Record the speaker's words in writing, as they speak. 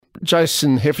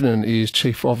Jason Heffernan is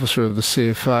Chief Officer of the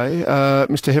CFA.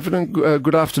 Mr Heffernan,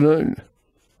 good afternoon.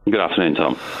 Good afternoon,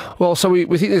 Tom. Well, so we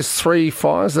think there's 3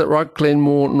 fires, is that right?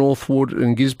 Glenmore, Northwood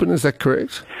and Gisborne, is that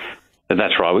correct?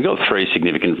 That's right. We've got 3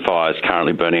 significant fires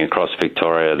currently burning across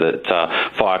Victoria that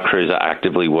fire crews are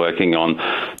actively working on.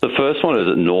 The first one is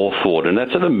at Northwood, and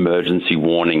that's an emergency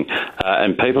warning,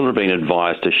 and people are being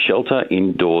advised to shelter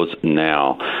indoors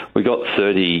now. We've got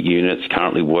 30 units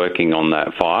currently working on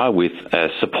that fire, with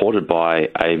supported by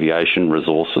aviation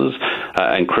resources,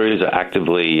 and crews are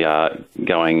actively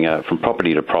going from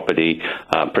property to property,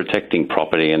 protecting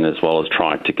property, and as well as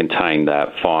trying to contain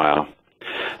that fire.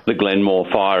 The Glenmore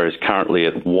fire is currently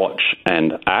at watch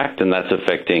and act, and that's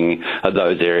affecting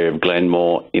those areas of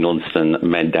Glenmore, Inniston,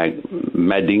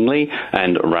 Madingley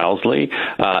and Rowsley.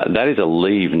 That is a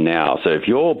leave now. So if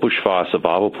your bushfire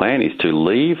survival plan is to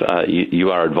leave,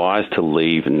 you are advised to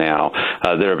leave now.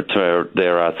 There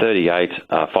are 38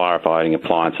 firefighting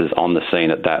appliances on the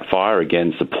scene at that fire,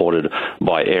 again supported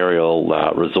by aerial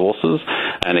resources.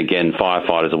 And again,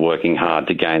 firefighters are working hard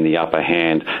to gain the upper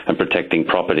hand and protecting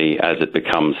property as it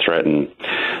becomes threatened.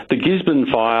 The Gisborne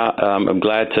fire, I'm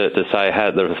glad to say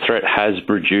the threat has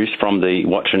reduced from the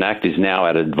watch and act, is now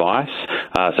at advice.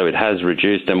 So it has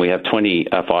reduced, and we have 20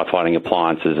 firefighting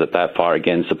appliances at that fire,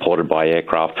 again supported by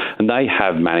aircraft, and they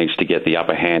have managed to get the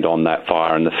upper hand on that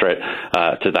fire, and the threat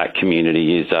to that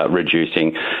community is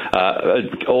reducing.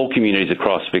 All communities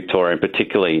across Victoria, and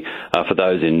particularly for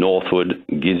those in Northwood,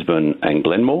 Gisborne and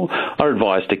Glenmore, are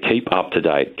advised to keep up to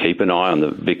date. Keep an eye on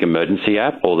the Vic Emergency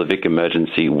app or the Vic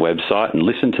Emergency website and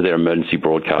listen to their emergency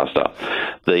broadcaster.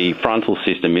 The frontal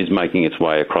system is making its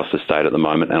way across the state at the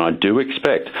moment, and I do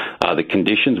expect the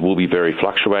conditions will be very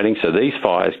fluctuating, so these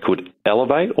fires could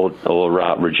elevate or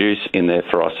reduce in their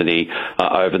ferocity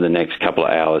over the next couple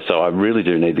of hours. So I really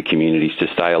do need the communities to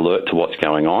stay alert to what's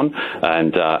going on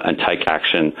and take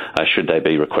action should they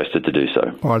be requested to do so.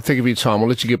 All right, thank you for your time. We'll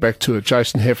let you get back to it.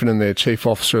 Jason Heffernan there, Chief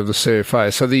Officer of the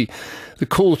CFA. So the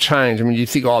cool change, I mean, you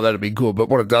think, that'd be good, but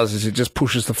what it does is it just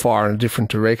pushes the fire in a different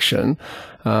direction.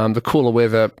 The cooler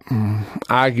weather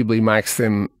arguably makes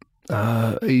them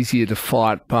easier to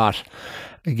fight, but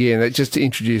again, it just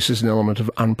introduces an element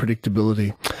of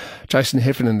unpredictability. Jason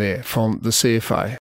Heffernan there from the CFA.